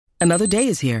Another day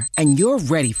is here, and you're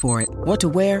ready for it. What to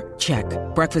wear? Check.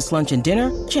 Breakfast, lunch, and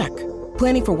dinner? Check.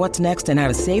 Planning for what's next and how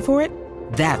to save for it?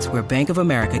 That's where Bank of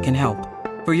America can help.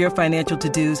 For your financial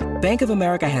to-dos, Bank of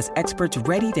America has experts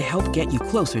ready to help get you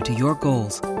closer to your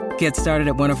goals. Get started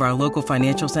at one of our local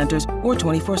financial centers or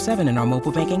 24/7 in our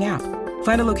mobile banking app.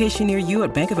 Find a location near you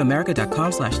at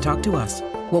bankofamerica.com/talktous.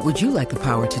 What would you like the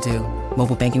power to do?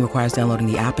 Mobile banking requires downloading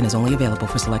the app and is only available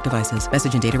for select devices.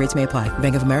 Message and data rates may apply.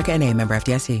 Bank of America N.A., member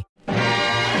FDIC.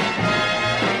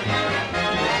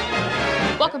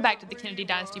 Welcome back to the Kennedy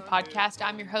Dynasty Podcast.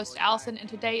 I'm your host, Allison, and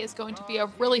today is going to be a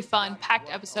really fun,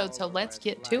 packed episode, so let's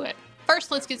get to it.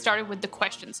 First, let's get started with the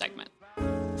question segment.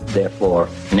 Therefore,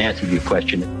 in answer to your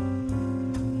question,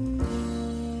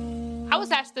 I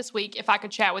was asked this week if I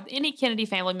could chat with any Kennedy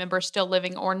family member still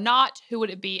living or not, who would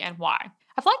it be and why?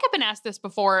 I feel like I've been asked this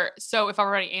before, so if I've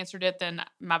already answered it, then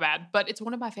my bad. But it's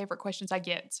one of my favorite questions I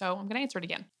get, so I'm going to answer it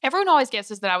again. Everyone always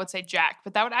guesses that I would say Jack,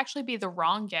 but that would actually be the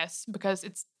wrong guess because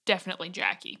it's definitely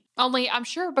Jackie. Only I'm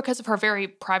sure because of her very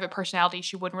private personality,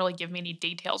 she wouldn't really give me any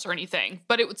details or anything,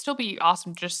 but it would still be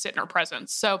awesome to just sit in her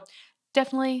presence. So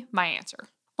definitely my answer.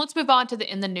 Let's move on to the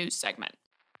In the News segment.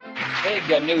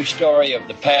 big news story of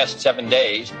the past 7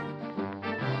 days.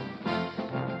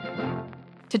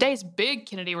 Today's big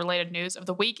Kennedy-related news of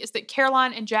the week is that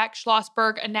Caroline and Jack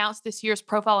Schlossberg announced this year's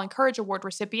Profile and Courage Award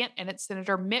recipient, and it's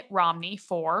Senator Mitt Romney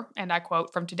for, and I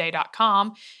quote from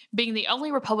Today.com, being the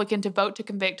only Republican to vote to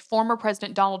convict former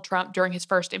President Donald Trump during his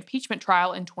first impeachment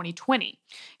trial in 2020.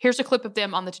 Here's a clip of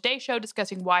them on the Today Show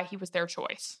discussing why he was their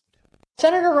choice.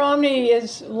 Senator Romney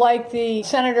is like the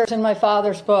senators in my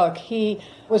father's book. He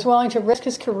was willing to risk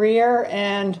his career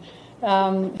and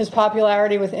his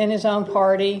popularity within his own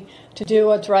party to do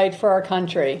what's right for our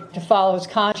country, to follow his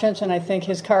conscience, and I think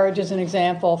his courage is an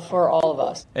example for all of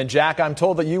us. And Jack, I'm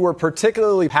told that you were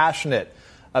particularly passionate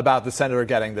about the senator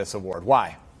getting this award.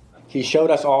 Why? He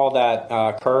showed us all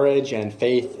that courage and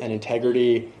faith and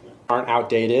integrity aren't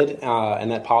outdated and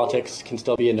that politics can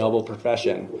still be a noble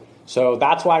profession. So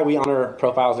that's why we honor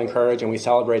Profiles in Courage and we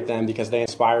celebrate them, because they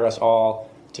inspire us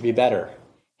all to be better.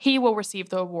 He will receive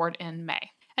the award in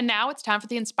May. And now it's time for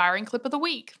the inspiring clip of the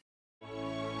week.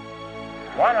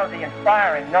 One of the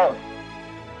inspiring notes.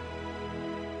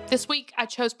 This week, I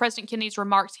chose President Kennedy's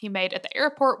remarks he made at the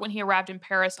airport when he arrived in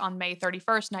Paris on May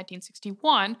 31st,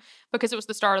 1961, because it was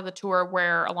the start of the tour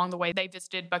where, along the way, they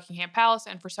visited Buckingham Palace,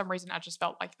 and for some reason, I just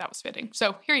felt like that was fitting.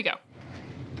 So here you go.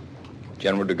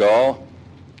 General de Gaulle,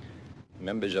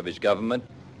 members of his government,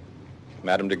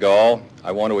 Madame de Gaulle,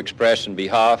 I want to express on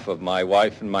behalf of my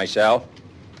wife and myself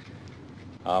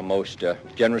our most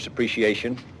generous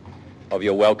appreciation of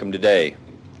your welcome today.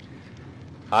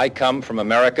 I come from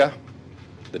America,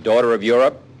 the daughter of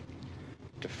Europe,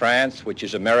 to France, which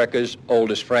is America's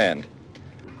oldest friend.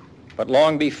 But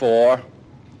long before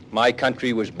my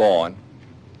country was born,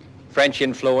 French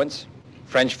influence,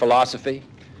 French philosophy,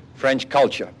 French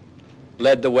culture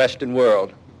led the Western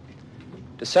world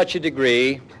to such a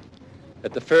degree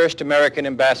that the first American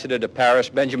ambassador to Paris,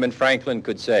 Benjamin Franklin,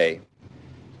 could say,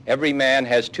 "Every man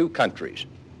has two countries,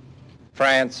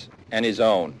 France and his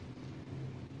own."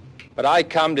 But I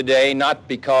come today not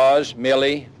because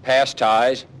merely past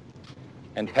ties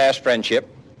and past friendship,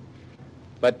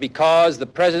 but because the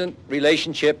present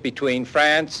relationship between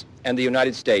France and the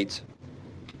United States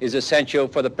is essential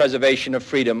for the preservation of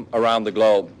freedom around the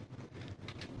globe.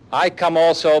 I come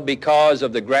also because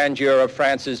of the grandeur of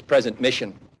France's present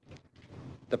mission,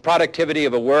 the productivity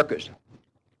of her workers,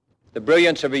 the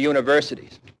brilliance of her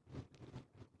universities,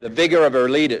 the vigor of her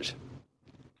leaders.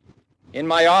 In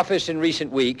my office in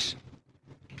recent weeks,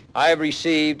 I have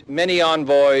received many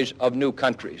envoys of new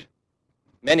countries.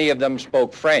 Many of them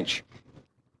spoke French,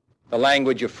 the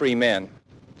language of free men.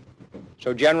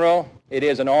 So, General, it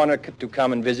is an honor to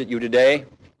come and visit you today.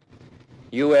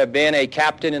 You have been a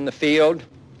captain in the field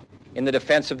in the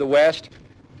defense of the West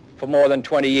for more than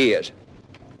 20 years.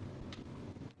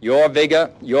 Your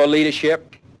vigor, your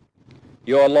leadership,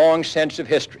 your long sense of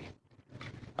history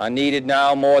are needed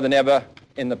now more than ever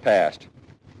in the past.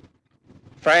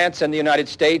 France and the United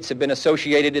States have been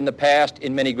associated in the past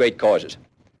in many great causes,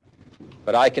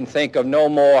 but I can think of no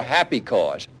more happy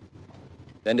cause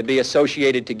than to be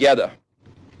associated together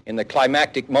in the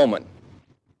climactic moment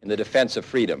in the defense of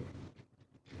freedom.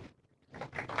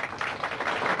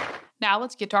 Now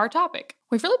let's get to our topic.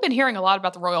 We've really been hearing a lot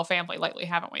about the royal family lately,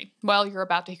 haven't we? Well, you're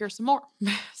about to hear some more.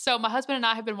 So my husband and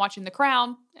I have been watching The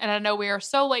Crown, and I know we are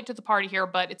so late to the party here,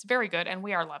 but it's very good and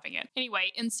we are loving it.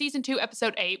 Anyway, in season 2,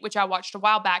 episode 8, which I watched a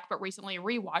while back but recently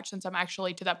rewatched since I'm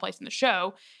actually to that place in the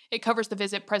show, it covers the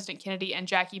visit President Kennedy and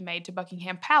Jackie made to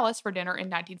Buckingham Palace for dinner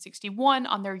in 1961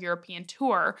 on their European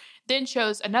tour, then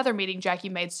shows another meeting Jackie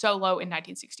made solo in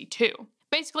 1962.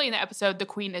 Basically, in the episode, the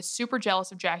Queen is super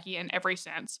jealous of Jackie in every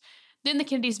sense. Then the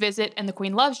Kennedys visit and the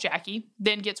Queen loves Jackie,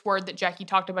 then gets word that Jackie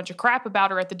talked a bunch of crap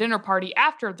about her at the dinner party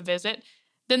after the visit.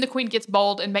 Then the Queen gets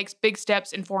bold and makes big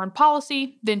steps in foreign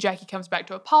policy. Then Jackie comes back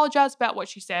to apologize about what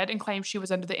she said and claims she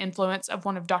was under the influence of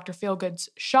one of Dr. Feelgood's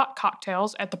shot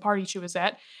cocktails at the party she was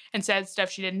at and said stuff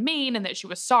she didn't mean and that she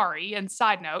was sorry. And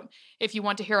side note, if you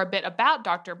want to hear a bit about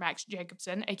Dr. Max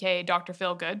Jacobson, aka Dr.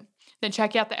 Feelgood, then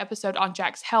check out the episode on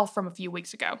Jack's health from a few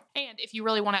weeks ago. And if you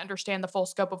really want to understand the full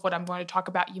scope of what I'm going to talk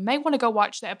about, you may want to go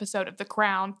watch the episode of The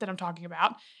Crown that I'm talking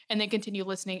about, and then continue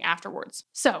listening afterwards.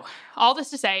 So, all this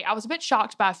to say, I was a bit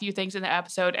shocked by a few things in the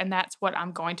episode, and that's what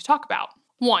I'm going to talk about.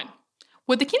 1.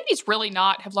 Would the Kennedys really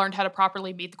not have learned how to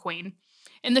properly meet the Queen?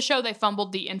 In the show, they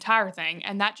fumbled the entire thing,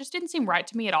 and that just didn't seem right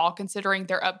to me at all, considering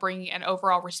their upbringing and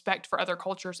overall respect for other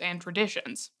cultures and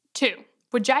traditions. 2.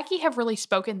 Would Jackie have really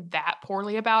spoken that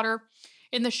poorly about her?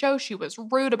 In the show, she was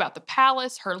rude about the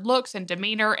palace, her looks and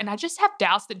demeanor, and I just have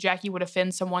doubts that Jackie would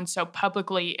offend someone so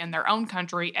publicly in their own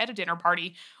country at a dinner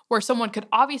party where someone could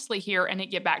obviously hear and it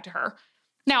get back to her.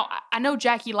 Now, I know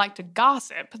Jackie liked to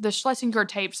gossip. The Schlesinger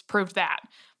tapes proved that.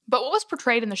 But what was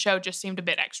portrayed in the show just seemed a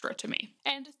bit extra to me.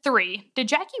 And 3, did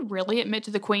Jackie really admit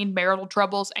to the Queen marital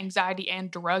troubles, anxiety,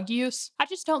 and drug use? I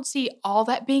just don't see all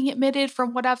that being admitted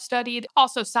from what I've studied.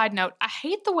 Also, side note, I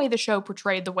hate the way the show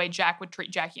portrayed the way Jack would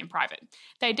treat Jackie in private.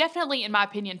 They definitely, in my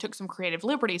opinion, took some creative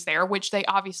liberties there, which they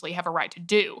obviously have a right to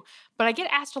do. But I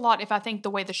get asked a lot if I think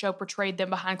the way the show portrayed them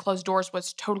behind closed doors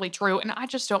was totally true, and I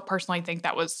just don't personally think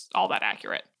that was all that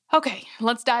accurate. Okay,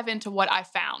 let's dive into what I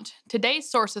found. Today's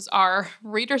sources are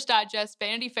Reader's Digest,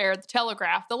 Vanity Fair, The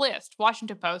Telegraph, The List,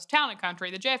 Washington Post, Town &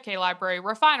 Country, the JFK Library,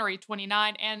 Refinery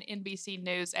 29, and NBC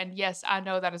News. And yes, I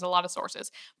know that is a lot of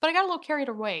sources, but I got a little carried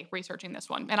away researching this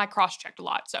one, and I cross-checked a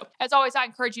lot. So, as always, I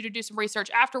encourage you to do some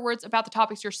research afterwards about the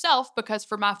topics yourself, because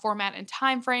for my format and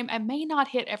time frame, I may not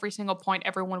hit every single point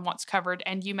everyone wants covered,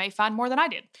 and you may find more than I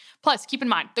did. Plus, keep in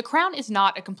mind, The Crown is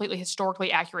not a completely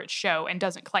historically accurate show and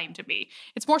doesn't claim to be.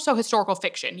 It's more so historical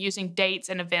fiction, using dates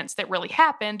and events that really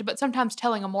happened, but sometimes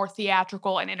telling a more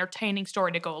theatrical and entertaining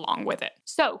story to go along with it.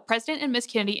 So, President and Miss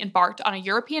Kennedy embarked on a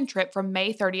European trip from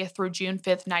May 30th through June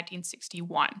 5th,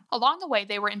 1961. Along the way,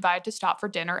 they were invited to stop for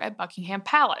dinner at Buckingham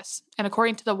Palace. And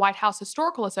according to the White House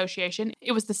Historical Association,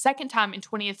 it was the second time in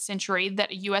 20th century that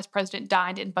a U.S. president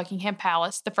dined in Buckingham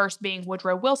Palace, the first being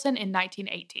Woodrow Wilson in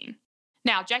 1918.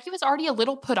 Now, Jackie was already a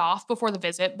little put off before the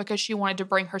visit because she wanted to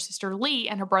bring her sister Lee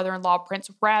and her brother-in-law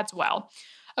Prince Radziwill.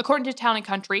 According to Town &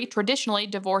 Country, traditionally,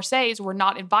 divorcees were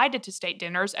not invited to state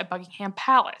dinners at Buckingham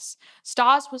Palace.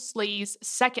 Stas was Lee's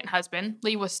second husband.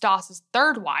 Lee was Stas's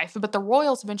third wife, but the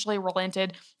royals eventually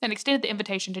relented and extended the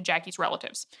invitation to Jackie's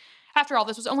relatives. After all,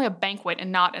 this was only a banquet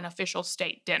and not an official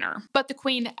state dinner. But the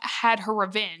Queen had her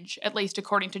revenge, at least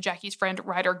according to Jackie's friend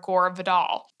writer Gore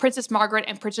Vidal. Princess Margaret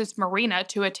and Princess Marina,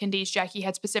 two attendees Jackie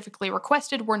had specifically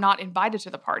requested, were not invited to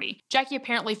the party. Jackie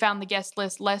apparently found the guest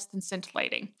list less than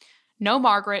scintillating. No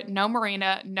Margaret, no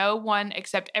Marina, no one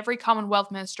except every Commonwealth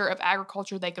Minister of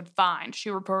Agriculture they could find, she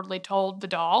reportedly told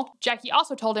Vidal. Jackie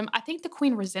also told him, "I think the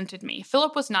Queen resented me.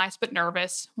 Philip was nice but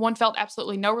nervous. One felt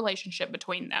absolutely no relationship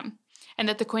between them. And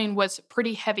that the Queen was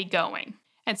pretty heavy going."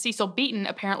 And Cecil Beaton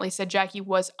apparently said Jackie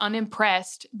was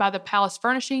unimpressed by the palace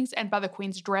furnishings and by the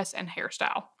Queen's dress and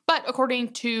hairstyle. But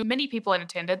according to many people in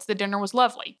attendance, the dinner was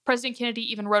lovely. President Kennedy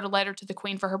even wrote a letter to the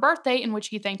Queen for her birthday in which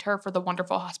he thanked her for the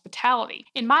wonderful hospitality.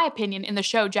 In my opinion, in the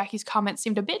show, Jackie's comments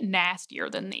seemed a bit nastier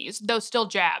than these, though still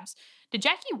jabs. Did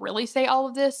Jackie really say all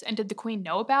of this, and did the Queen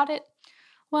know about it?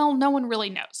 Well, no one really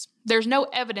knows. There's no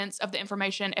evidence of the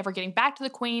information ever getting back to the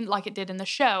Queen like it did in the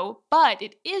show, but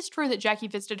it is true that Jackie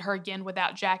visited her again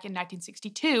without Jack in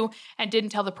 1962 and didn't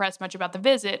tell the press much about the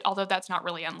visit, although that's not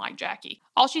really unlike Jackie.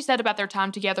 All she said about their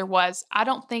time together was, "I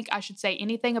don't think I should say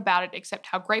anything about it except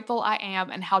how grateful I am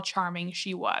and how charming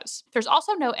she was." There's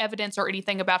also no evidence or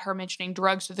anything about her mentioning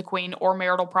drugs to the Queen or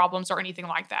marital problems or anything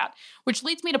like that, which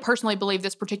leads me to personally believe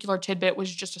this particular tidbit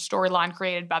was just a storyline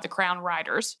created by the Crown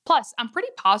writers. Plus, I'm pretty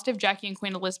positive Jackie and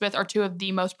Queen Elizabeth are two of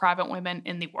the most private women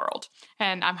in the world,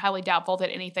 and I'm highly doubtful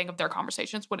that anything of their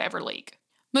conversations would ever leak.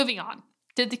 Moving on.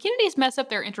 Did the Kennedys mess up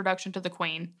their introduction to the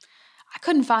Queen? I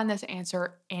couldn't find this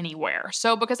answer anywhere.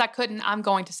 So because I couldn't, I'm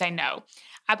going to say no.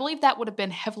 I believe that would have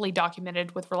been heavily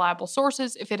documented with reliable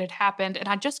sources if it had happened, and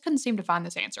I just couldn't seem to find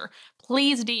this answer.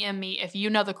 Please DM me if you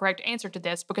know the correct answer to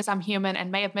this, because I'm human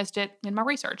and may have missed it in my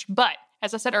research. But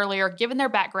as I said earlier, given their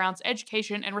backgrounds,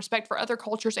 education, and respect for other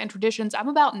cultures and traditions, I'm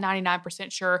about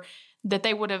 99% sure that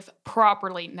they would have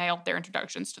properly nailed their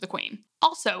introductions to the Queen.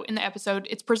 Also, in the episode,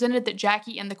 it's presented that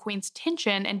Jackie and the Queen's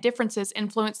tension and differences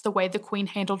influenced the way the Queen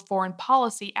handled foreign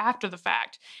policy after the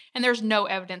fact, and there's no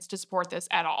evidence to support this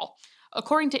at all.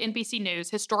 According to NBC News,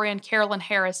 historian Carolyn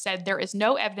Harris said there is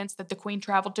no evidence that the Queen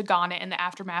traveled to Ghana in the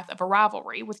aftermath of a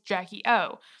rivalry with Jackie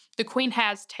O. The Queen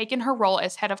has taken her role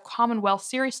as head of Commonwealth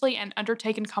seriously and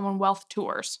undertaken Commonwealth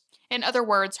tours. In other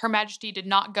words, Her Majesty did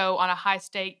not go on a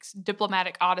high-stakes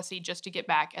diplomatic odyssey just to get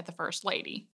back at the First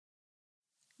Lady.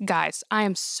 Guys, I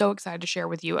am so excited to share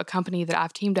with you a company that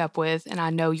I've teamed up with and I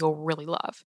know you'll really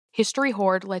love. History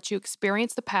Hoard lets you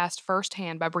experience the past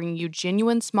firsthand by bringing you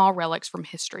genuine small relics from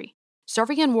history.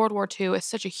 Serving in World War II is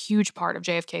such a huge part of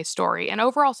JFK's story, and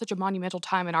overall such a monumental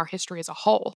time in our history as a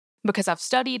whole. Because I've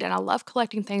studied and I love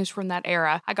collecting things from that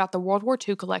era, I got the World War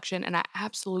II collection and I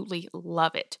absolutely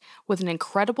love it. With an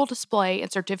incredible display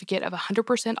and certificate of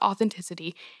 100%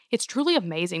 authenticity, it's truly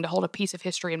amazing to hold a piece of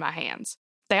history in my hands.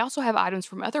 They also have items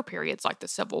from other periods like the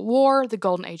Civil War, the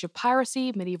Golden Age of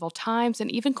piracy, medieval times,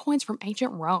 and even coins from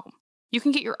ancient Rome. You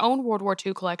can get your own World War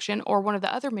II collection or one of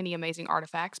the other many amazing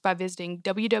artifacts by visiting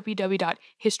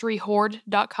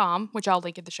www.historyhoard.com, which I'll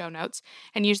link in the show notes,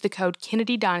 and use the code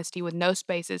Kennedy Dynasty with no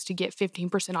spaces to get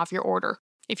 15% off your order.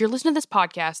 If you're listening to this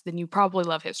podcast, then you probably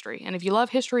love history. And if you love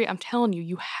history, I'm telling you,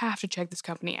 you have to check this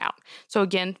company out. So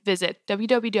again, visit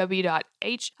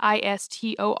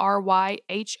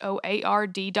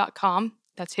www.historyhoard.com.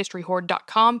 That's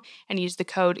historyhoard.com, and use the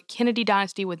code Kennedy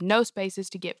Dynasty with no spaces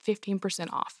to get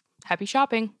 15% off. Happy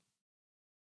shopping!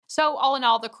 So, all in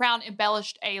all, The Crown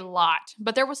embellished a lot,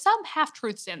 but there was some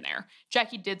half-truths in there.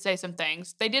 Jackie did say some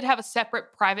things. They did have a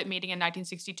separate private meeting in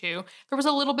 1962. There was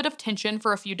a little bit of tension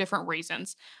for a few different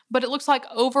reasons, but it looks like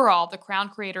overall, The Crown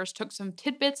creators took some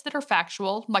tidbits that are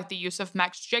factual, like the use of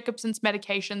Max Jacobson's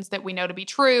medications that we know to be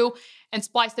true, and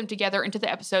spliced them together into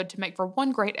the episode to make for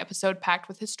one great episode packed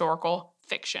with historical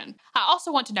fiction. I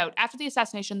also want to note, after the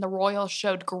assassination, the royals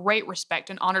showed great respect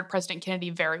and honored President Kennedy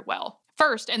very well.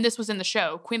 First, and this was in the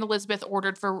show, Queen Elizabeth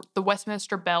ordered for the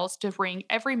Westminster bells to ring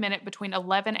every minute between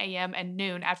 11 a.m. and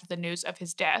noon after the news of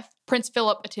his death. Prince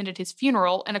Philip attended his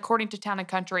funeral, and according to Town &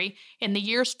 Country, in the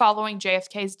years following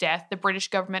JFK's death, the British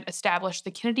government established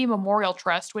the Kennedy Memorial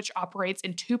Trust, which operates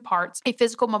in two parts, a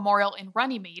physical memorial in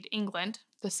Runnymede, England,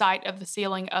 the site of the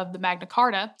sealing of the Magna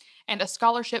Carta, and a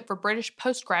scholarship for British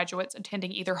postgraduates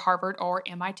attending either Harvard or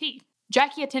MIT.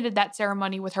 Jackie attended that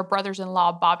ceremony with her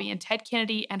brothers-in-law Bobby and Ted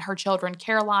Kennedy and her children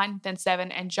Caroline, then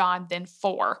 7, and John, then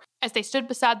 4. As they stood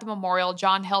beside the memorial,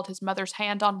 John held his mother's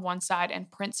hand on one side and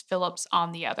Prince Philip's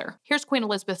on the other. Here's Queen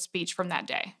Elizabeth's speech from that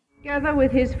day. Together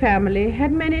with his family,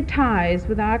 had many ties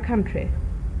with our country.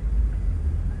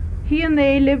 He and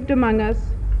they lived among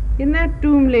us in that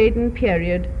doom-laden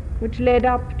period which led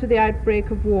up to the outbreak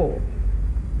of war.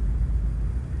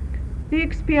 The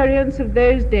experience of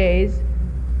those days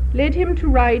led him to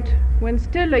write, when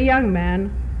still a young man,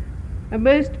 a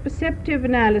most perceptive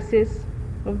analysis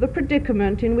of the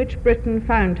predicament in which Britain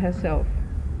found herself.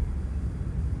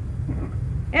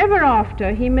 Ever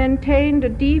after, he maintained a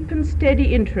deep and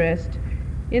steady interest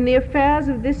in the affairs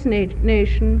of this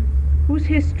nation, whose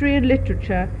history and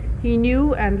literature he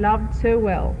knew and loved so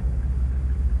well.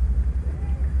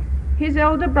 His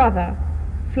elder brother,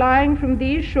 flying from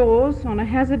these shores on a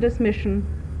hazardous mission,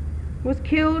 was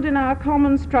killed in our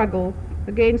common struggle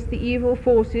against the evil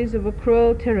forces of a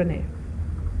cruel tyranny.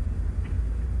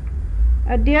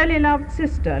 A dearly loved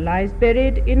sister lies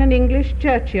buried in an English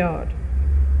churchyard.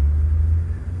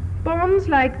 Bonds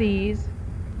like these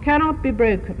cannot be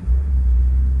broken,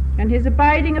 and his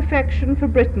abiding affection for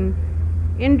Britain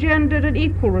engendered an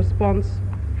equal response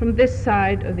from this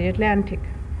side of the Atlantic.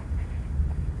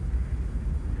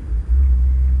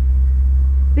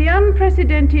 The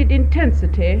unprecedented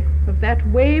intensity of that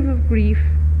wave of grief,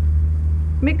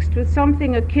 mixed with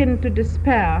something akin to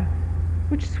despair,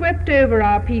 which swept over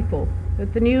our people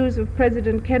at the news of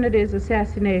President Kennedy's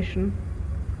assassination,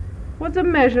 was a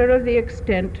measure of the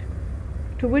extent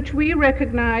to which we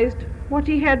recognized what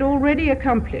he had already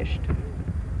accomplished,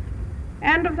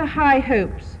 and of the high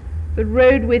hopes that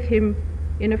rode with him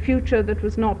in a future that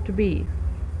was not to be.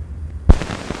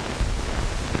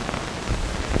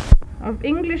 Of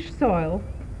English soil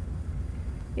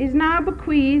is now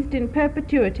bequeathed in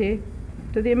perpetuity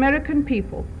to the American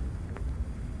people,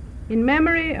 in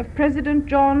memory of President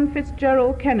John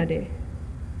Fitzgerald Kennedy,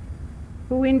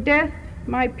 who in death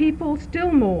my people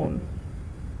still mourn,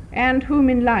 and whom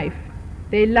in life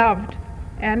they loved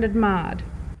and admired.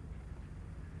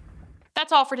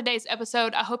 That's all for today's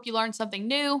episode. I hope you learned something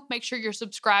new. Make sure you're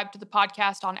subscribed to the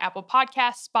podcast on Apple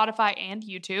Podcasts, Spotify, and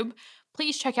YouTube.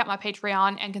 Please check out my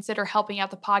Patreon and consider helping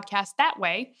out the podcast that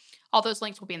way. All those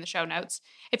links will be in the show notes.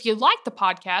 If you like the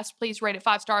podcast, please rate it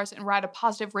 5 stars and write a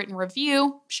positive written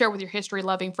review. Share with your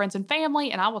history-loving friends and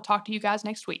family, and I will talk to you guys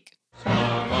next week.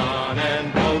 Come on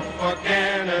and vote for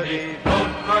Kennedy.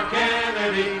 Vote for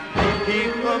Kennedy.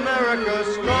 Keep America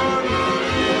strong.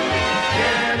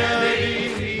 Kennedy,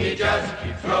 he just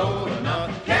keeps rolling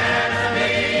up.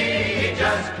 Kennedy, he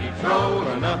just keeps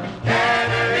rolling up.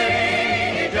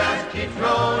 Kennedy, he just keeps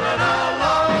rolling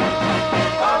along.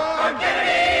 Vote for Kennedy.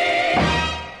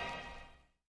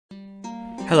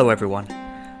 Hello everyone,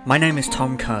 my name is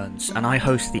Tom Kearns and I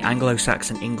host the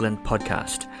Anglo-Saxon England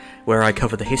podcast, where I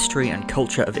cover the history and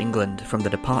culture of England from the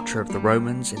departure of the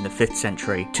Romans in the 5th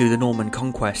century to the Norman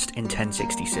conquest in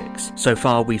 1066. So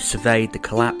far we've surveyed the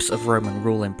collapse of Roman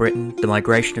rule in Britain, the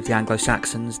migration of the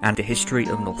Anglo-Saxons, and the history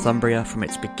of Northumbria from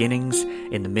its beginnings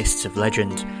in the mists of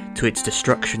legend to its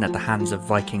destruction at the hands of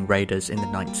Viking raiders in the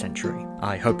 9th century.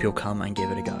 I hope you'll come and give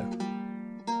it a go.